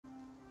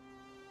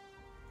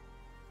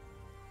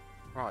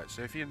Right,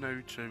 so if you're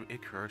new to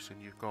Icarus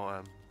and you've got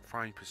a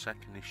frame per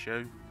second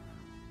issue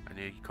and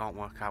you can't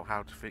work out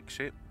how to fix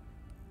it,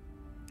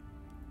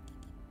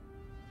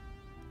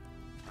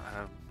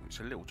 it's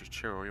a little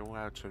tutorial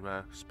how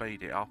to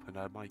speed it up and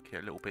make it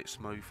a little bit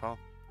smoother. So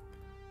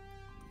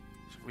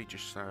we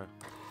just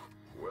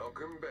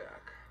welcome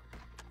back.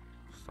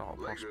 Start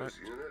a Lego's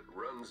prospect. unit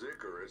runs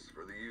Icarus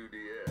for the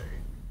UDA,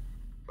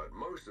 but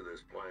most of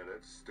this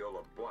planet's still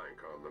a blank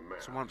on the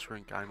map. So once we're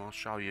in game, I'll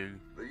show you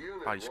The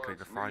unit basically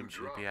the wants frames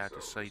new you'll be drop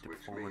able to zones, see the which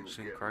performance means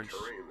getting increase.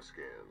 terrain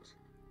scans,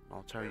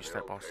 I'll tell you and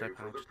step by they'll step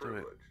pay how for to the do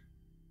it. privilege.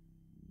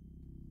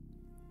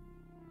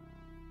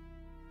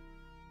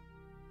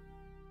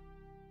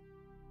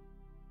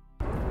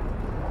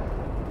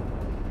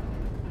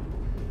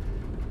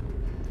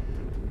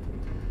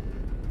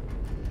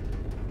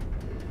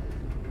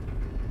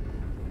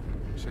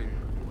 See,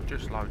 we're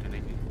just loading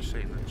in. You can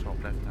see in the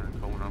top left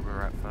hand corner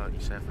we're at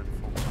 37,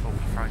 40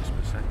 frames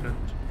per second.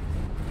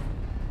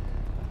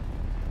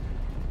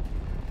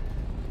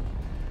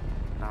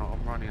 Now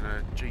I'm running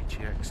a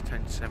GTX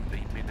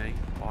 1070 Mini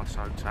by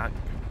Zotac,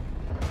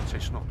 so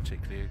it's not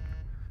particularly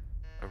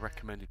a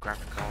recommended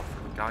graphic card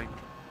for the game.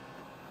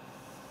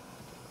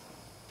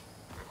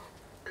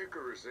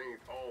 Icarus ain't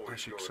always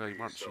As you can gonna see, be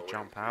once so you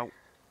jump empty. out,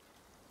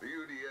 The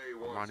UDA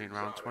I'm wants running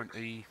around exotics,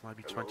 20,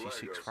 maybe and the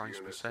 26 Legos frames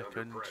per unit's under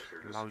second,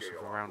 pressure to lows scale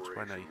of around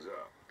 20. operations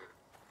up,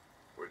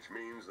 which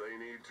means they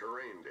need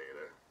terrain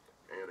data,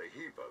 and a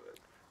heap of it.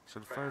 So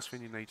the first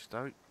thing you need to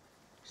do,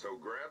 So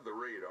grab the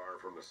radar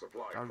from the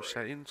supply go crate.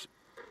 settings,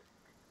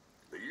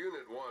 The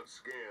unit wants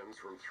scans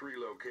from 3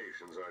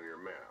 locations on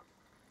your map.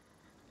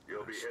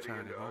 You'll be Let's heading turn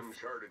into it off.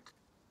 uncharted.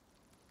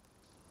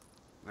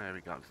 There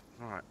we go.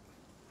 Right,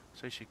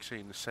 so as you can see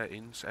in the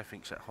settings,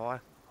 everything's at high.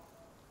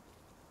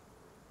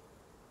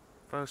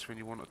 First thing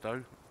you want to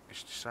do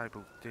is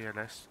disable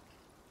DLS.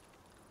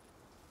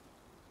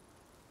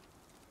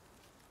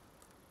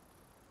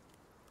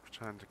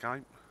 Return to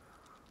game.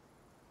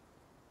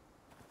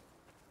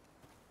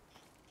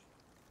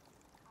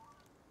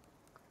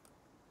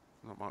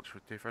 Not much of a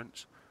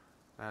difference.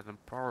 Now the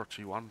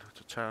priority one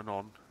to turn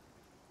on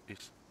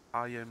is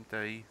AMD.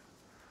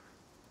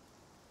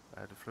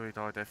 The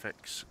Fluid-Eyed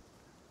FX.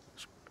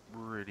 It's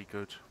really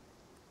good.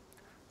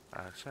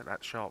 Set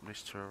that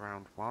sharpness to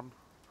around 1.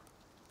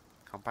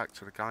 Come back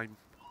to the game.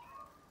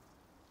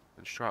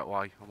 And straight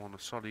away I'm on a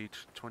solid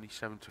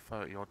 27 to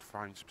 30 odd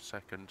frames per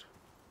second.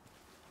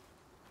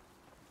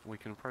 We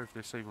can improve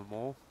this even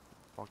more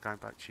by going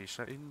back to your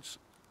settings.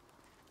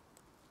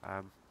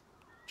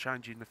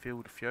 Changing the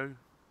field of view.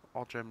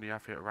 I generally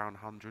have it around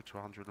 100 to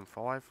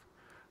 105.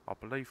 I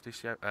believe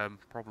this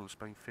problem's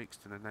been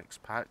fixed in the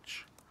next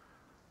patch,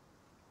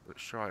 but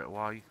straight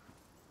away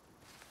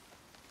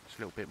it's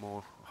a little bit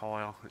more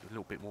higher, a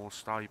little bit more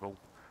stable.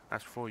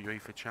 That's before you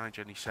even change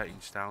any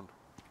settings down.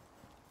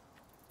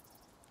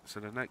 So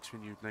the next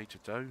thing you'd need to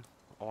do,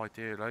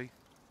 ideally,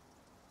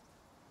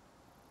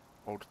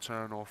 or to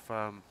turn off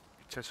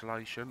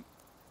tessellation.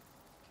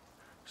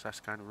 So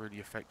that's going to really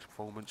affect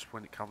performance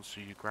when it comes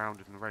to your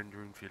ground and the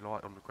rendering of your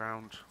light on the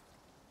ground.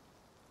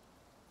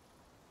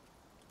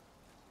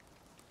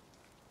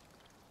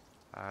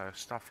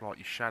 Stuff like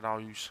your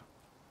shadows,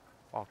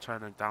 I'll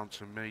turn them down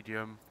to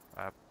medium.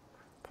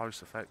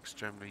 Post effects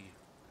generally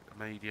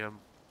medium.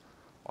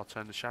 I'll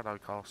turn the shadow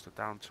caster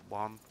down to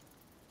 1.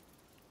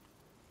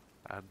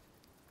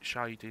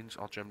 Shadings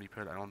I'll generally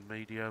put that on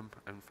medium,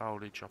 and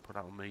foliage I'll put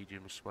that on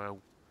medium as well.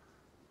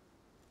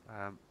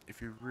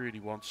 If you really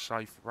want to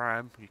save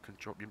RAM, you can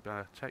drop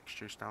your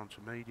textures down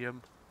to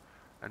medium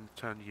and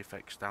turn the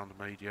effects down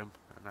to medium,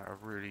 and that will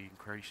really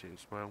increase it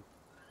as well.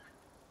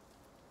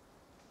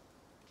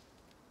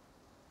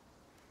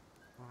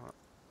 Right.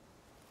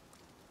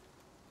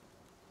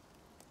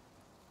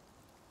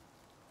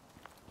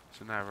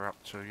 So now we're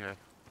up to,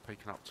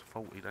 peaking up to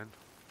 40 then.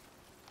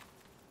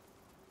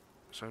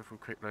 So if we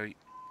quickly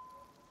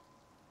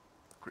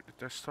quit the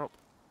desktop,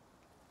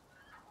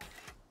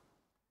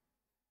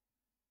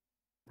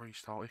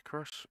 restart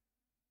Icarus.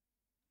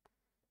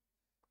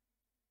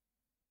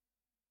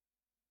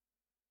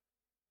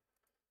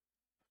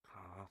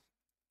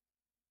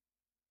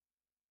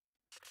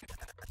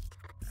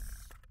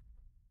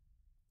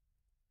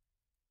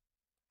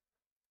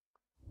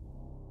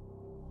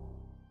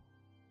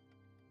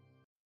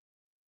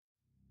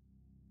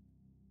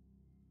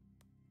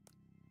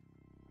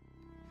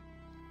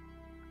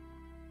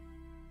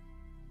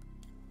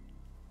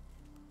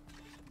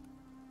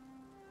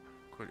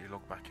 Quickly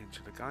log back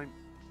into the game.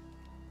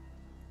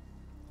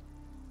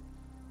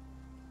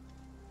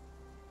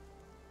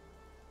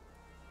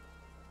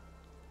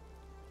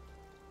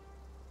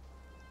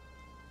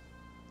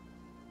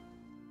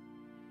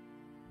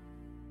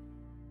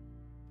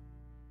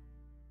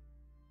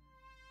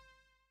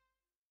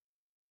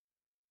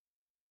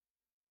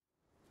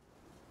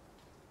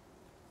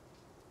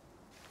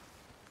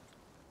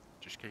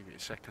 Just give it a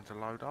second to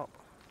load up.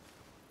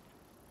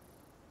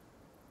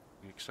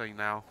 You can see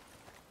now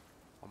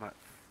I'm at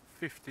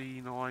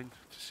 59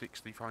 to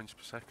 60 frames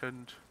per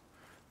second.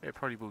 It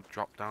probably will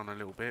drop down a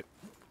little bit.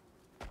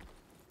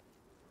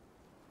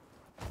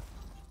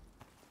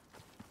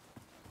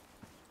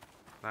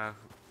 Now,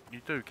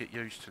 you do get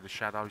used to the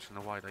shadows and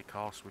the way they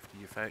cast with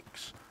the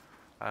effects.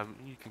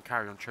 You can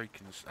carry on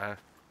changing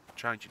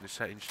the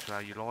settings to how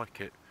you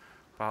like it,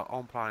 but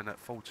I'm playing at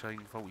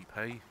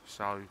 1440p,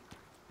 so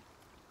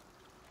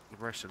the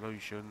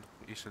resolution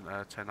isn't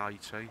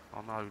 1080.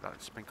 I know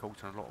that's been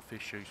causing a lot of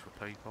issues for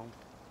people.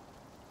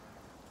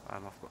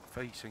 I've got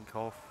the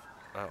VSync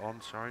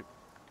on, sorry.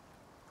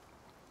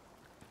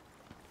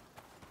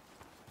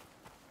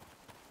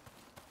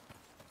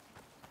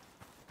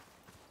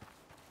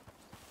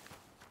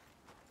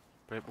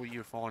 But what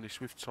you find is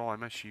with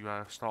time, as you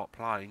start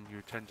playing,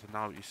 you tend to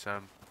notice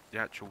the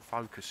actual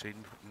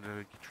focusing and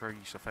the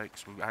trees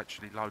effects will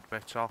actually load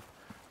better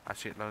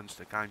as it learns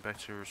the game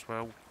better as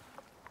well.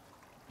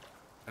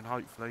 And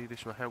hopefully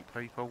this will help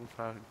people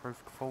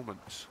improve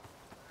performance.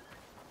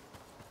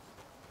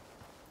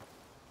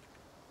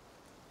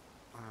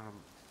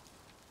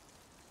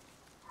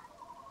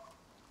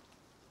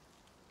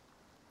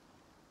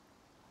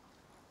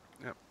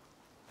 Yep.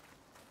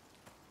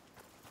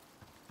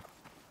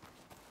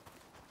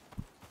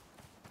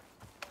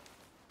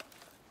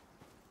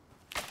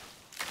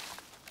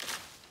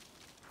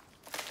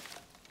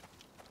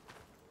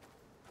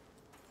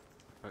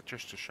 But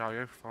just to show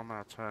you, if I'm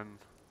going to turn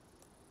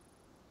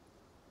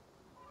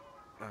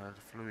the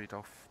fluid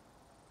off,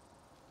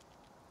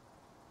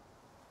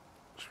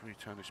 so we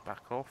turn this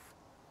back off,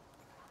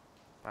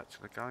 back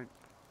to the game,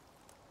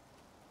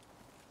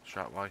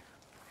 straight away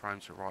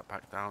frames are right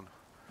back down.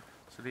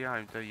 So the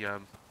AMD,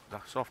 the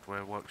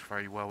software works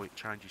very well. It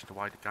changes the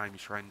way the game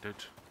is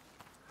rendered.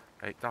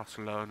 It does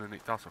learn and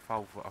it does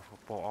evolve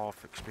what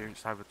I've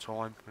experienced over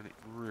time, and it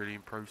really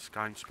improves the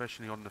game,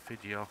 especially on the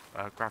Nvidia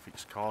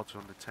graphics cards,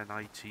 on the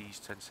 1080s,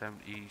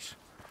 1070s,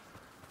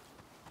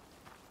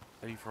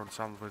 even on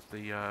some of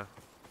the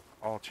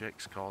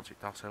RTX cards.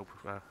 It does help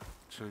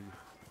to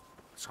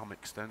some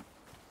extent.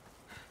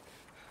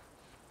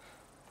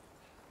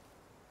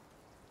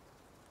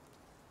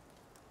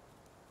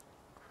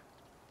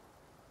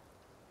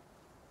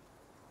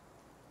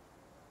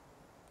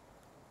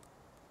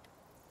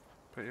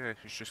 But yeah,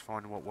 it's just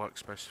finding what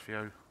works best for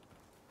you.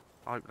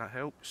 I hope that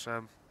helps.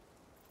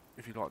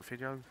 If you like the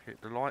video,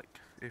 hit the like.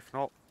 If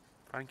not,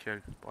 thank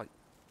you. Bye.